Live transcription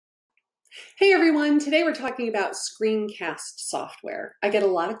Hey everyone, today we're talking about screencast software. I get a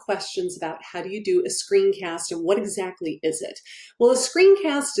lot of questions about how do you do a screencast and what exactly is it? Well, a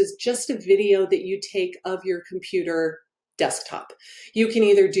screencast is just a video that you take of your computer desktop. You can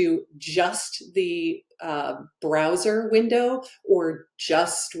either do just the browser window or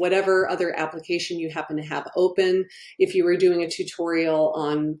just whatever other application you happen to have open. If you were doing a tutorial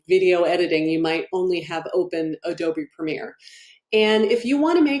on video editing, you might only have open Adobe Premiere. And if you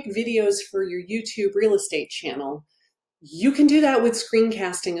want to make videos for your YouTube real estate channel, you can do that with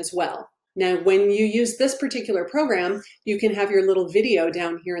screencasting as well. Now, when you use this particular program, you can have your little video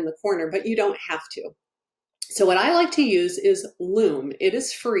down here in the corner, but you don't have to. So what I like to use is Loom. It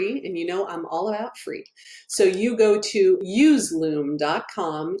is free, and you know I'm all about free. So you go to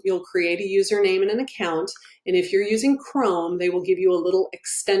useloom.com, you'll create a username and an account, and if you're using Chrome, they will give you a little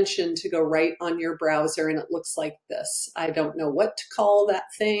extension to go right on your browser, and it looks like this. I don't know what to call that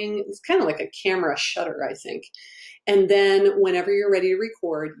thing. It's kind of like a camera shutter, I think. And then whenever you're ready to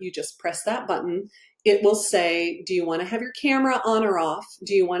record, you just press that button. It will say, do you want to have your camera on or off?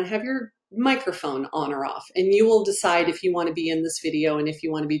 Do you want to have your microphone on or off? And you will decide if you want to be in this video and if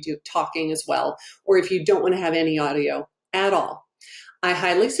you want to be talking as well, or if you don't want to have any audio at all. I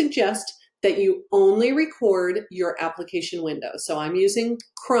highly suggest that you only record your application window. So I'm using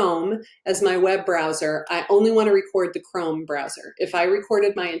Chrome as my web browser. I only want to record the Chrome browser. If I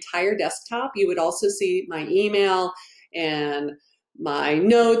recorded my entire desktop, you would also see my email and my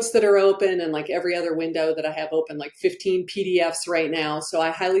notes that are open and like every other window that I have open, like 15 PDFs right now. So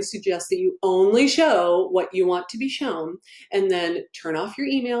I highly suggest that you only show what you want to be shown, and then turn off your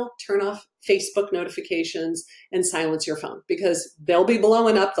email, turn off Facebook notifications, and silence your phone, because they'll be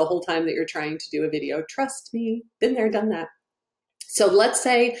blowing up the whole time that you're trying to do a video. Trust me, been there, done that. So let's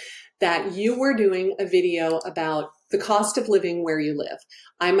say that you were doing a video about the cost of living where you live.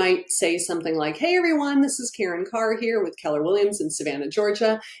 I might say something like, hey everyone, this is Karin Carr here with Keller Williams in Savannah,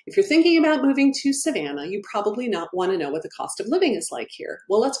 Georgia. If you're thinking about moving to Savannah, you probably not want to know what the cost of living is like here.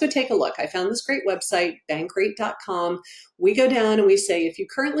 Well, let's go take a look. I found this great website, bankrate.com. We go down and we say, if you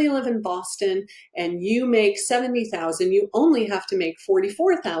currently live in Boston and you make $70,000, you only have to make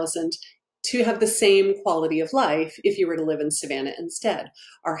 $44,000 to have the same quality of life if you were to live in Savannah instead.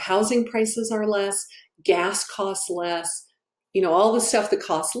 Our housing prices are less, gas costs less, you know, all the stuff that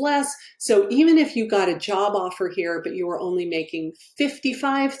costs less. So even if you got a job offer here, but you were only making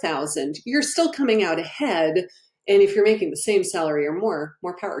 $55,000, you're still coming out ahead. And if you're making the same salary or more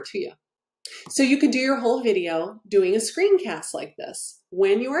power to you. So you could do your whole video doing a screencast like this.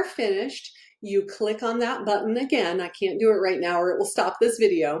 When you are finished, you click on that button again. I can't do it right now or it will stop this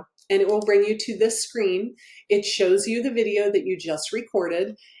video, and it will bring you to this screen. It shows you the video that you just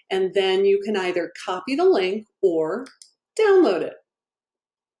recorded, and then you can either copy the link or download it.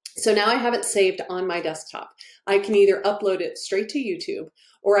 So now I have it saved on my desktop. I can either upload it straight to YouTube,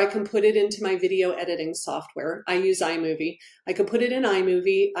 or I can put it into my video editing software. I use iMovie. I could put it in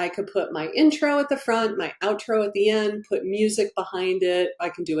iMovie. I could put my intro at the front, my outro at the end, put music behind it. I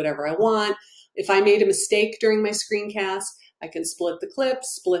can do whatever I want. If I made a mistake during my screencast, I can split the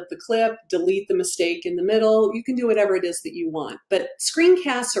clip, delete the mistake in the middle. You can do whatever it is that you want. But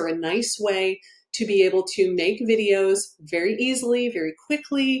screencasts are a nice way to be able to make videos very easily, very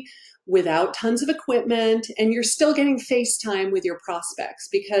quickly, without tons of equipment, and you're still getting FaceTime with your prospects,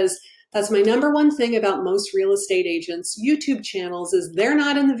 because that's my number one thing about most real estate agents' YouTube channels is they're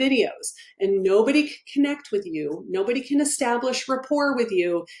not in the videos, and nobody can connect with you. Nobody can establish rapport with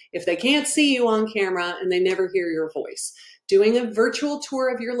you if they can't see you on camera and they never hear your voice. Doing a virtual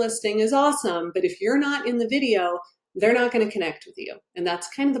tour of your listing is awesome, but if you're not in the video, they're not going to connect with you. And that's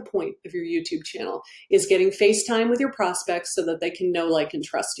kind of the point of your YouTube channel, is getting FaceTime with your prospects so that they can know, like, and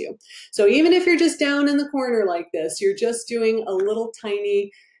trust you. So even if you're just down in the corner like this, you're just doing a little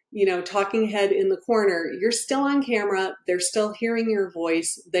tiny, you know, talking head in the corner, you're still on camera. They're still hearing your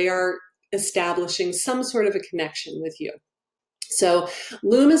voice. They are establishing some sort of a connection with you. So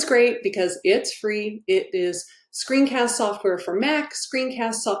Loom is great because it's free. It is screencast software for Mac,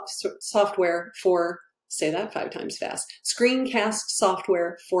 screencast software for, say that 5 times fast, screencast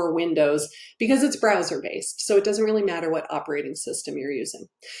software for Windows, because it's browser-based, so it doesn't really matter what operating system you're using.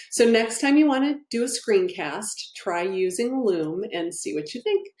 So next time you want to do a screencast, try using Loom and see what you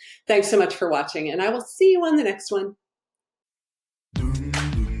think. Thanks so much for watching, and I will see you on the next one.